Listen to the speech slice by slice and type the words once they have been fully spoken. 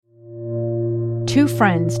Two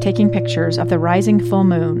friends taking pictures of the rising full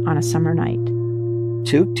moon on a summer night.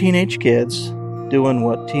 Two teenage kids doing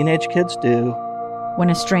what teenage kids do. When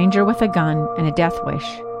a stranger with a gun and a death wish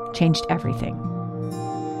changed everything.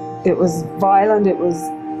 It was violent, it was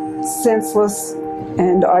senseless,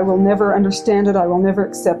 and I will never understand it, I will never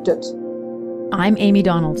accept it. I'm Amy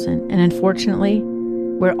Donaldson, and unfortunately,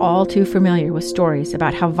 we're all too familiar with stories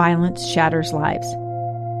about how violence shatters lives.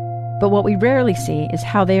 But what we rarely see is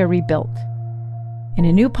how they are rebuilt. In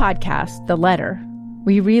a new podcast, The Letter,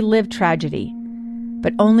 we relive tragedy,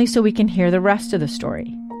 but only so we can hear the rest of the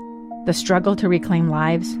story. The struggle to reclaim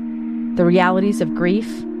lives, the realities of grief,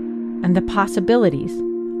 and the possibilities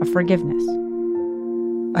of forgiveness.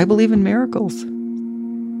 I believe in miracles.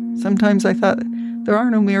 Sometimes I thought, there are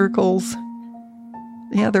no miracles.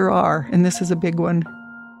 Yeah, there are, and this is a big one.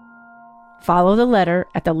 Follow The Letter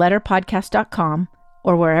at theletterpodcast.com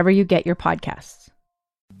or wherever you get your podcasts.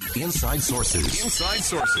 Inside Sources. Inside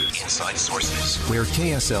Sources. Inside Sources. Where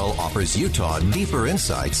KSL offers Utah deeper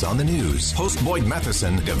insights on the news. Host Boyd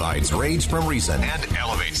Matheson divides rage from reason and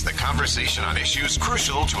elevates the conversation on issues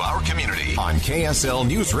crucial to our community. On KSL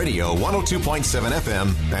News Radio 102.7 FM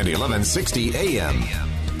and 1160 AM.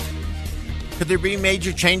 Could there be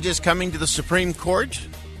major changes coming to the Supreme Court?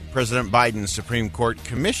 President Biden's Supreme Court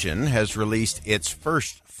Commission has released its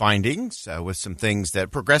first findings with some things that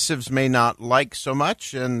progressives may not like so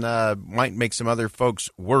much and might make some other folks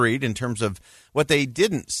worried in terms of what they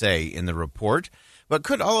didn't say in the report. But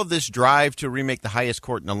could all of this drive to remake the highest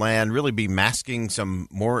court in the land really be masking some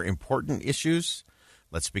more important issues?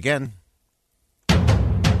 Let's begin.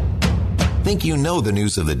 Think you know the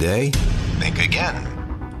news of the day? Think again.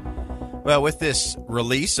 Well, with this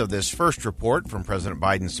release of this first report from President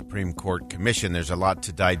Biden's Supreme Court Commission, there's a lot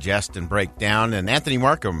to digest and break down. And Anthony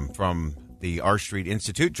Markham from the R Street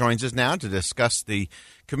Institute joins us now to discuss the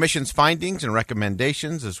Commission's findings and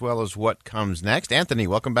recommendations, as well as what comes next. Anthony,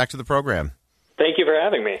 welcome back to the program. Thank you for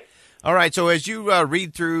having me. All right, so as you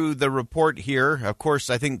read through the report here, of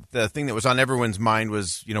course, I think the thing that was on everyone's mind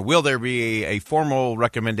was, will there be a formal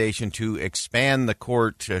recommendation to expand the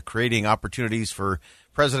court, creating opportunities for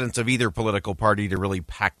presidents of either political party to really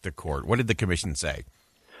pack the court? What did the commission say?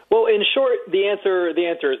 Well, in short, the answer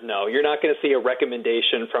is no. You're not going to see a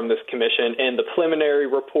recommendation from this commission in the preliminary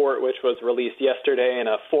report, which was released yesterday, and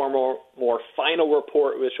a formal, more final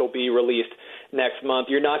report, which will be released next month.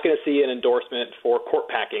 You're not going to see an endorsement for court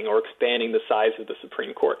packing or expanding the size of the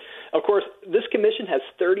Supreme Court. Of course, this commission has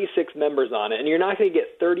 36 members on it, and you're not going to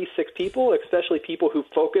get 36 people, especially people who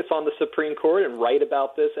focus on the Supreme Court and write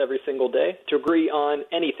about this every single day, to agree on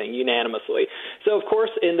anything unanimously. So, of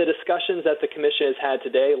course, in the discussions that the commission has had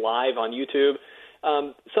today, live on YouTube,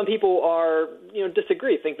 some people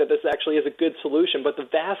disagree, think that this actually is a good solution, but the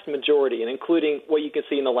vast majority, and including what you can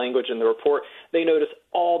see in the language in the report, they notice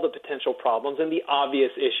all the potential problems and the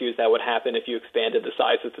obvious issues that would happen if you expanded the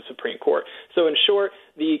size of the Supreme Court. So in short,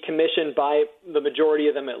 the commission, by the majority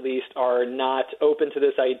of them at least, are not open to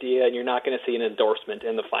this idea, and you're not going to see an endorsement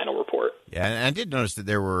in the final report. Yeah, and I did notice that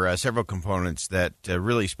there were several components that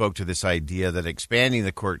really spoke to this idea that expanding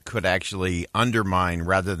the court could actually undermine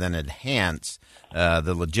rather than enhance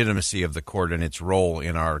the legitimacy of the court and its role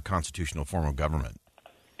in our constitutional form of government.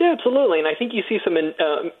 Yeah, absolutely. And I think you see some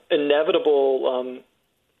inevitable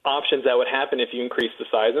options that would happen if you increase the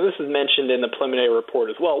size. And this is mentioned in the preliminary report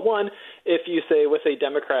as well. One, if you say,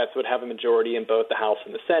 Democrats would have a majority in both the House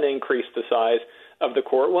and the Senate, increase the size of the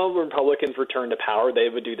court. Well, Republicans return to power, they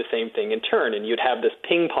would do the same thing in turn, and you'd have this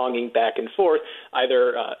ping-ponging back and forth,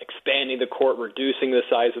 either expanding the court, reducing the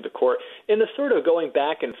size of the court. And the sort of going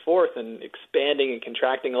back and forth and expanding and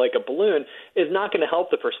contracting like a balloon is not going to help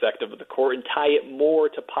the perspective of the court and tie it more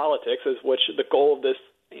to politics, which the goal of this,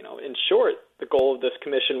 in short, the goal of this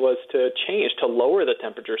commission was to change, to lower the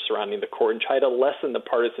temperature surrounding the court and try to lessen the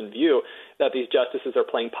partisan view that these justices are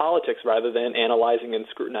playing politics rather than analyzing and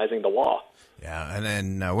scrutinizing the law. Yeah, and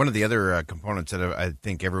then one of the other components that I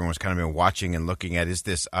think everyone was kind of been watching and looking at is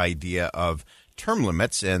this idea of term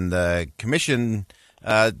limits, and the commission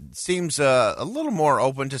seems a little more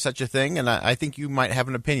open to such a thing, and I think you might have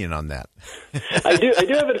an opinion on that. I do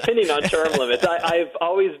have an opinion on term limits. I've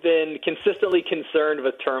always been consistently concerned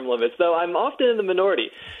with term limits, though I'm often in the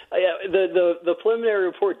minority. The preliminary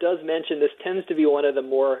report does mention this tends to be one of the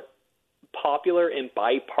more popular and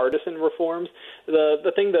bipartisan reforms.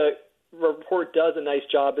 The thing the report does a nice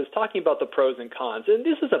job is talking about the pros and cons, and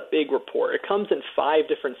this is a big report. It comes in 5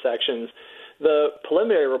 different sections. The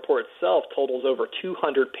preliminary report itself totals over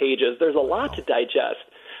 200 pages. There's a lot to digest.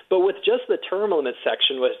 But with just the term limit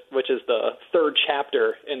section, which is the third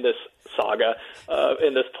chapter in this saga,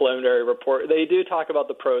 in this preliminary report, they do talk about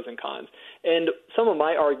the pros and cons. And some of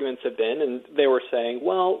my arguments have been, and they were saying,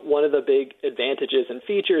 well, one of the big advantages and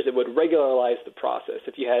features, it would regularize the process.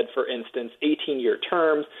 If you had, for instance, 18-year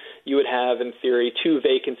terms, you would have, in theory, 2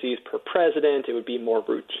 vacancies per president. It would be more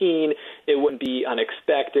routine. It wouldn't be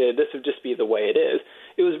unexpected. This would just be the way it is.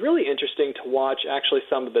 It was really interesting to watch actually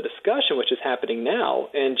some of the discussion which is happening now.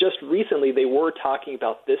 And just recently they were talking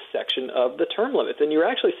about this section of the term limits. And you're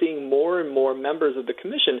actually seeing more and more members of the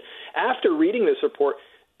commission, after reading this report,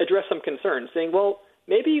 address some concerns, saying, well,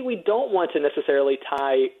 maybe we don't want to necessarily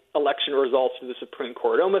tie election results to the Supreme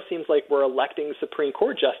Court. It almost seems like we're electing Supreme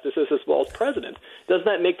Court justices as well as presidents. Doesn't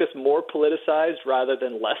that make this more politicized rather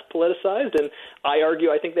than less politicized? And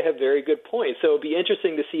I think they have very good points. So it'll be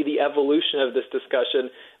interesting to see the evolution of this discussion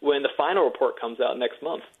when the final report comes out next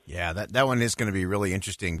month. Yeah, that one is going to be really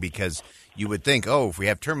interesting, because you would think, if we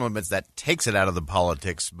have term limits, that takes it out of the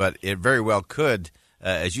politics, but it very well could,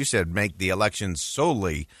 as you said, make the elections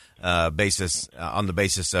solely on the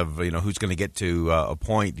basis of who's going to get to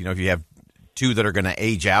appoint. If you have 2 that are going to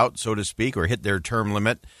age out, so to speak, or hit their term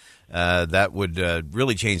limit, that would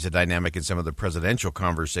really change the dynamic in some of the presidential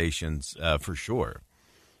conversations for sure.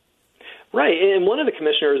 Right, and one of the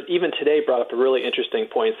commissioners even today brought up a really interesting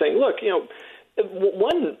point, saying, "Look,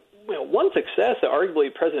 one success that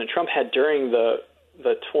arguably President Trump had during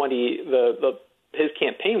his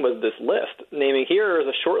campaign was this list, naming here is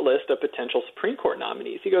a short list of potential Supreme Court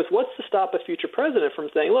nominees." He goes, what's to stop a future president from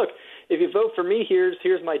saying, look, if you vote for me,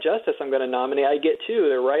 here's my justice I'm going to nominate. I get 2.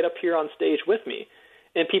 They're right up here on stage with me.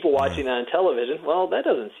 And people watching that on television, well, that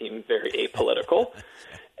doesn't seem very apolitical.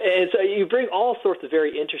 And so you bring all sorts of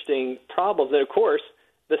very interesting problems. And, of course,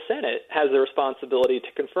 the Senate has the responsibility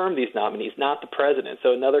to confirm these nominees, not the president.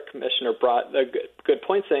 So another commissioner brought a good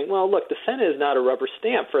point, saying, well, look, the Senate is not a rubber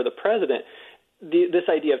stamp for the president. This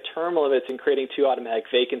idea of term limits and creating 2 automatic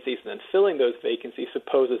vacancies and then filling those vacancies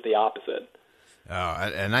supposes the opposite.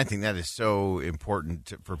 And I think that is so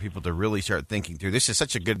important for people to really start thinking through. This is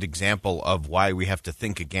such a good example of why we have to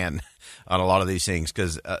think again on a lot of these things,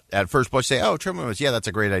 because at first blush, say, term limits, yeah, that's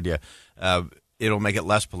a great idea. It'll make it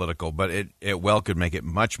less political, but it well could make it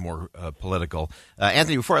much more political.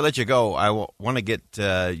 Anthony, before I let you go, I want to get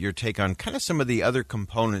your take on kind of some of the other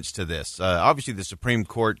components to this. Obviously, the Supreme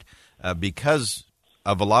Court, because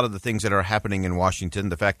of a lot of the things that are happening in Washington,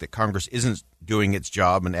 the fact that Congress isn't doing its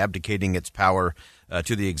job and abdicating its power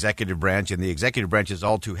to the executive branch, and the executive branch is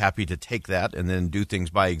all too happy to take that and then do things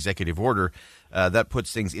by executive order, that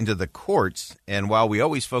puts things into the courts. And while we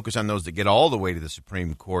always focus on those that get all the way to the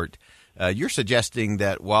Supreme Court, you're suggesting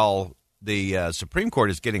that while the Supreme Court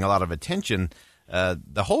is getting a lot of attention,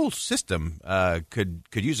 the whole system could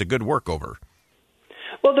use a good workover.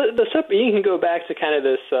 Well, you can go back to kind of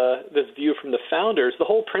this view from the founders. The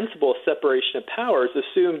whole principle of separation of powers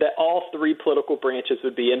assumed that all 3 political branches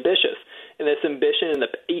would be ambitious, and this ambition and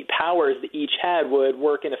the 8 powers that each had would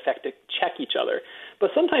work in effect to check each other.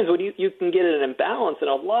 But sometimes when you can get an imbalance and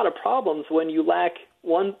a lot of problems when you lack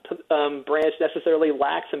one branch necessarily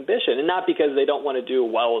lacks ambition, and not because they don't want to do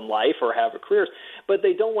well in life or have a career, but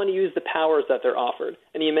they don't want to use the powers that they're offered.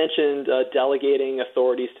 And you mentioned delegating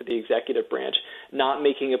authorities to the executive branch, not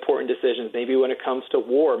making important decisions, maybe when it comes to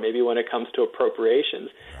war, maybe when it comes to appropriations.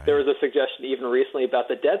 Right. There was a suggestion even recently about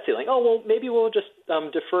the debt ceiling. Maybe we'll just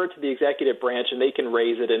defer to the executive branch and they can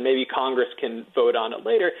raise it, and maybe Congress can vote on it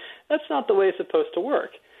later. That's not the way it's supposed to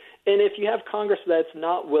work. And if you have Congress that's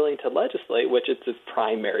not willing to legislate, which is its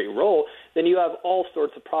primary role, then you have all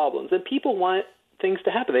sorts of problems. And people want things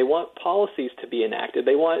to happen. They want policies to be enacted.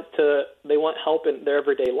 They want help in their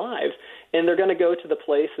everyday lives, and they're going to go to the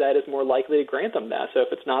place that is more likely to grant them that. So if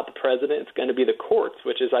it's not the president, it's going to be the courts,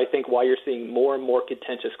 which is, I think, why you're seeing more and more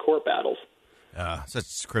contentious court battles.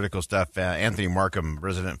 Such critical stuff. Anthony Markham,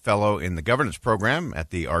 resident fellow in the governance program at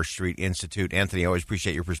the R Street Institute. Anthony, I always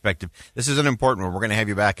appreciate your perspective. This is an important one. We're going to have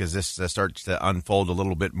you back as this starts to unfold a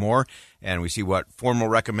little bit more, and we see what formal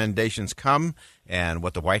recommendations come and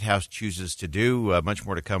what the White House chooses to do. Much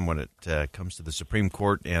more to come when it comes to the Supreme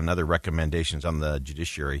Court and other recommendations on the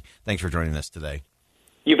judiciary. Thanks for joining us today.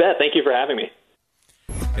 You bet. Thank you for having me.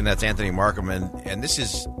 And that's Anthony Markham. And this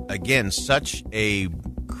is, again, such a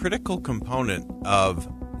critical component of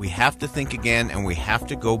we have to think again and we have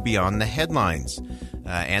to go beyond the headlines.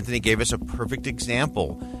 Anthony gave us a perfect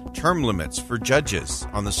example. Term limits for judges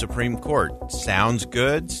on the Supreme Court. Sounds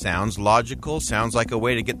good, sounds logical, sounds like a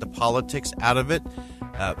way to get the politics out of it,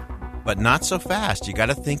 but not so fast. You got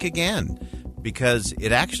to think again, because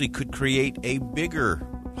it actually could create a bigger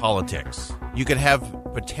politics. You could have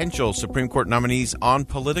potential Supreme Court nominees on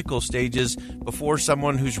political stages before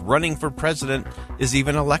someone who's running for president is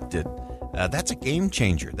even elected. That's a game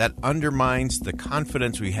changer. That undermines the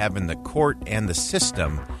confidence we have in the court and the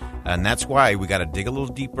system. And that's why we got to dig a little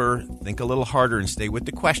deeper, think a little harder, and stay with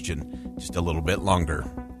the question just a little bit longer.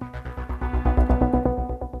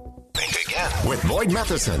 Think again with Boyd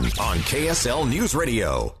Matheson on KSL News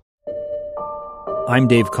Radio. I'm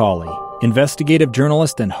Dave Cawley, investigative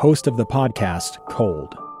journalist and host of the podcast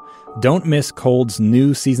Cold. Don't miss Cold's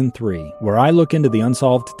new Season 3, where I look into the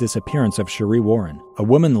unsolved disappearance of Cherie Warren, a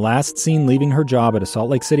woman last seen leaving her job at a Salt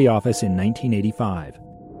Lake City office in 1985.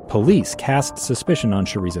 Police cast suspicion on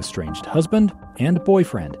Cherie's estranged husband and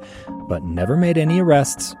boyfriend, but never made any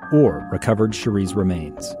arrests or recovered Cherie's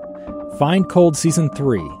remains. Find Cold Season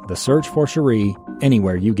 3, The Search for Cherie,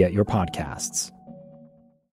 anywhere you get your podcasts.